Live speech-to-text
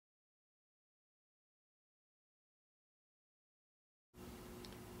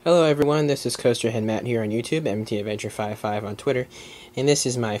Hello everyone, this is Coasterhead Matt here on YouTube, MTAdventure55 on Twitter, and this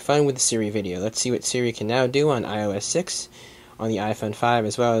is my Fun with Siri video. Let's see what Siri can now do on iOS 6, on the iPhone 5,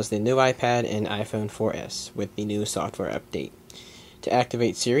 as well as the new iPad and iPhone 4S with the new software update. To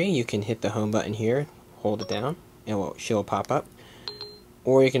activate Siri, you can hit the home button here, hold it down, and she'll pop up,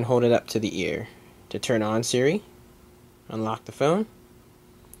 or you can hold it up to the ear. To turn on Siri, unlock the phone,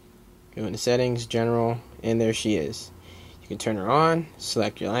 go into Settings, General, and there she is. You can turn her on,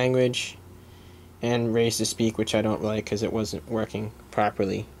 select your language, and raise to speak, which I don't like because it wasn't working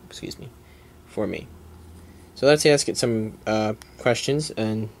properly, for me. So let's ask it some questions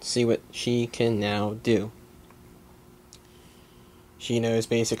and see what she can now do. She knows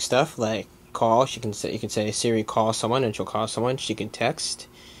basic stuff like call. You can say Siri, call someone, and she'll call someone. She can text.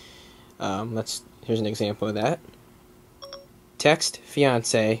 Here's an example of that. Text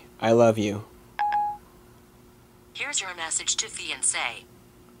fiance, I love you. Here's your message to fiancé.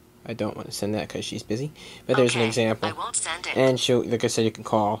 I don't want to send that because she's busy. But there's an example. I won't send it. And she'll, like I said, you can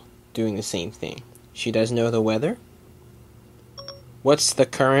call doing the same thing. She does know the weather. What's the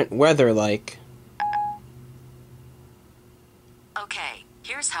current weather like? Okay,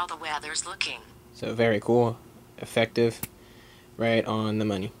 here's how the weather's looking. So very cool, effective, right on the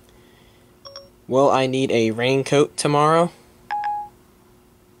money. Will I need a raincoat tomorrow?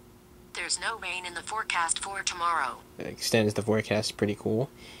 There's no rain in the forecast for tomorrow. It extends the forecast, pretty cool.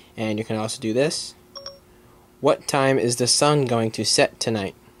 And you can also do this. What time is the sun going to set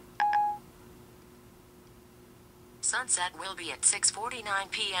tonight? Sunset will be at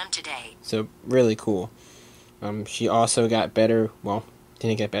 6:49 p.m. today. So really cool. She also got better, well,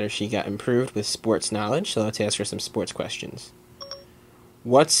 didn't get better, she got improved with sports knowledge, so let's ask her some sports questions.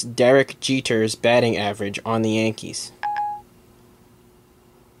 What's Derek Jeter's batting average on the Yankees?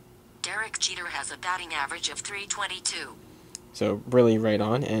 Derek Jeter has a batting average of .322. So really right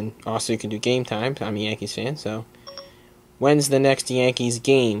on, and also you can do game time. I'm a Yankees fan, so when's the next Yankees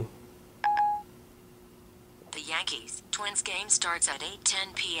game? The Yankees-Twins game starts at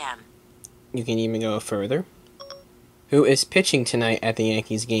 8:10 p.m. You can even go further. Who is pitching tonight at the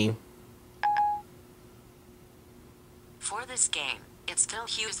Yankees game? For this game, it's Phil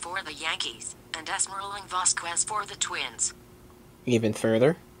Hughes for the Yankees, and Esmeralda Vasquez for the Twins. Even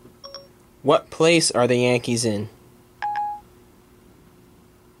further. What place are the Yankees in?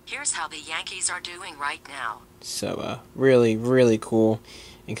 Here's how the Yankees are doing right now. So, really, really cool.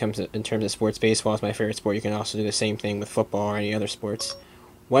 In terms of sports, baseball is my favorite sport. You can also do the same thing with football or any other sports.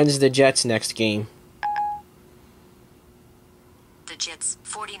 When's the Jets' next game? The Jets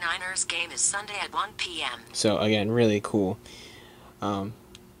 49ers game is Sunday at 1 p.m. So, again, really cool.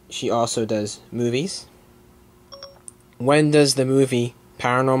 She also does movies. When does the movie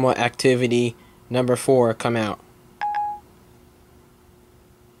Paranormal Activity number 4 come out?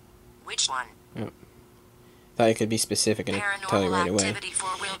 Which one? Oh. Thought you could be specific and tell you right away.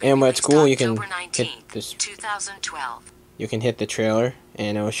 And what's cool, you can 19th, hit this. 2012. You can hit the trailer,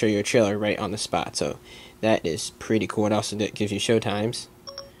 and it will show you a trailer right on the spot. So that is pretty cool. It also gives you show times.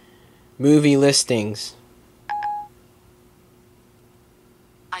 Movie listings.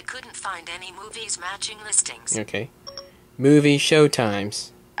 I couldn't find any movies matching listings. Okay. Movie show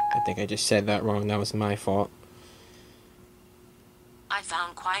times. I think I just said that wrong. That was my fault. I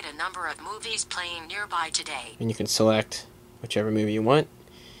found quite a number of movies playing nearby today. And you can select whichever movie you want.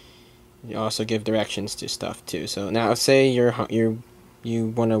 You also give directions to stuff too. So now, say you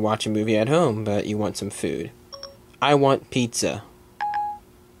want to watch a movie at home, but you want some food. I want pizza.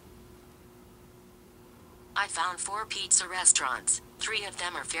 I found 4 pizza restaurants. 3 of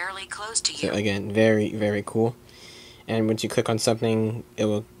them are fairly close to you. So again, very, very cool. And once you click on something, it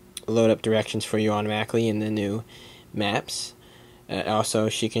will load up directions for you automatically in the new maps. Also,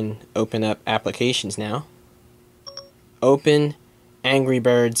 she can open up applications now. Open Angry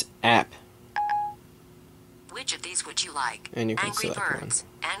Birds app. Which of these would you like? And you can Angry select Birds,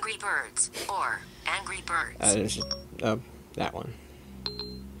 Angry Birds, or Angry Birds? That one.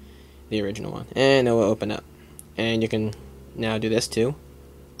 The original one. And it will open up. And you can now do this too.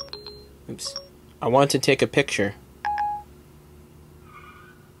 Oops. I want to take a picture.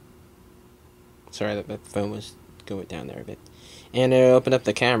 Sorry that the phone was going down there a bit. And it'll open up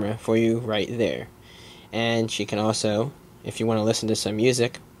the camera for you right there. And she can also, if you want to listen to some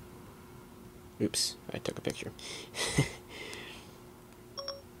music. Oops, I took a picture.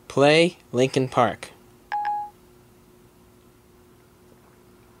 Play Linkin Park.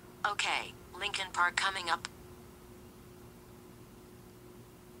 Okay, Linkin Park coming up.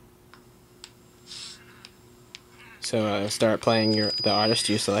 So start playing the artist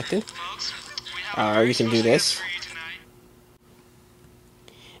you selected. Or you can do this.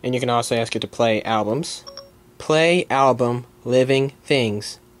 And you can also ask it to play albums. Play album Living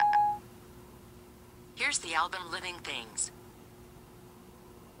Things. Here's the album Living Things.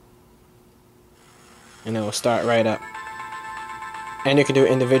 And it will start right up. And you can do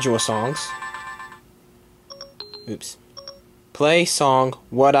individual songs. Oops. Play song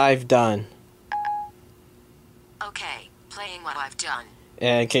What I've Done. Okay, playing What I've Done.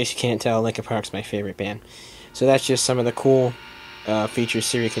 In case you can't tell, Linkin Park's my favorite band. So that's just some of the cool features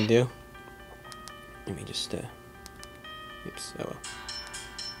Siri can do. Let me just, oops, oh well.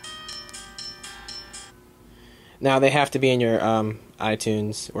 Now they have to be in your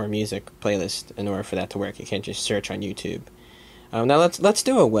iTunes or music playlist in order for that to work. You can't just search on YouTube. Now let's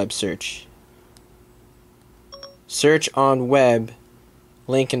do a web search. Search on web,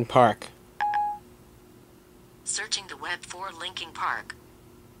 Linkin Park. Searching the web for Linkin Park.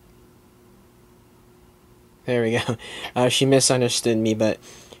 There we go. She misunderstood me, but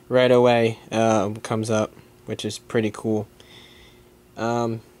right away comes up, which is pretty cool.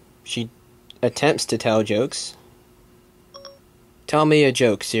 She attempts to tell jokes. Tell me a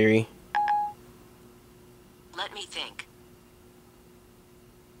joke, Siri. Let me think.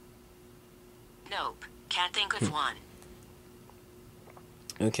 Nope, can't think of one.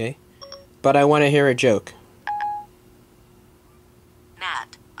 Okay. But I want to hear a joke.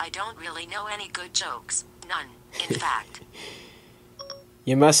 Matt, I don't really know any good jokes. None, in fact.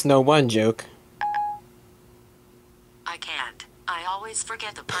 You must know one joke. I can't. I always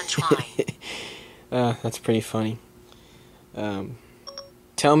forget the punchline. That's pretty funny.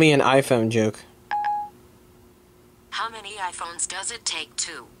 Tell me an iPhone joke. How many iPhones does it take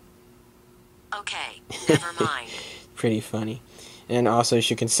to? Okay, never mind. Pretty funny. And also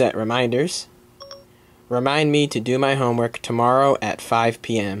she can set reminders. Remind me to do my homework tomorrow at 5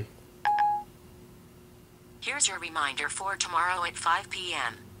 p.m. Here's your reminder for tomorrow at 5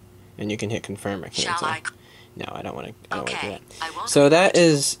 p.m. And you can hit confirm or cancel. Shall I? No, I don't want to. Okay, do that. I won't. So that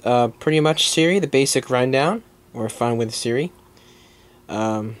is pretty much Siri, the basic rundown, or fun with Siri.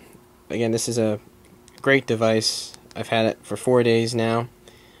 Again, this is a great device. I've had it for 4 days now.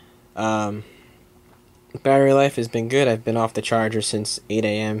 Battery life has been good. I've been off the charger since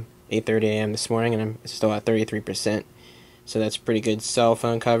 8:30 a.m. this morning, and I'm still at 33%. So that's pretty good. Cell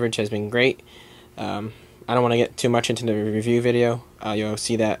phone coverage has been great. I don't want to get too much into the review video. You'll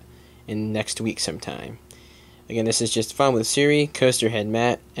see that in next week sometime. Again, this is just fun with Siri. Coaster Head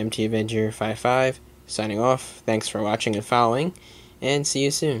Matt, MT Avenger 55, signing off. Thanks for watching and following, and see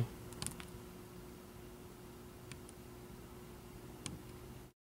you soon.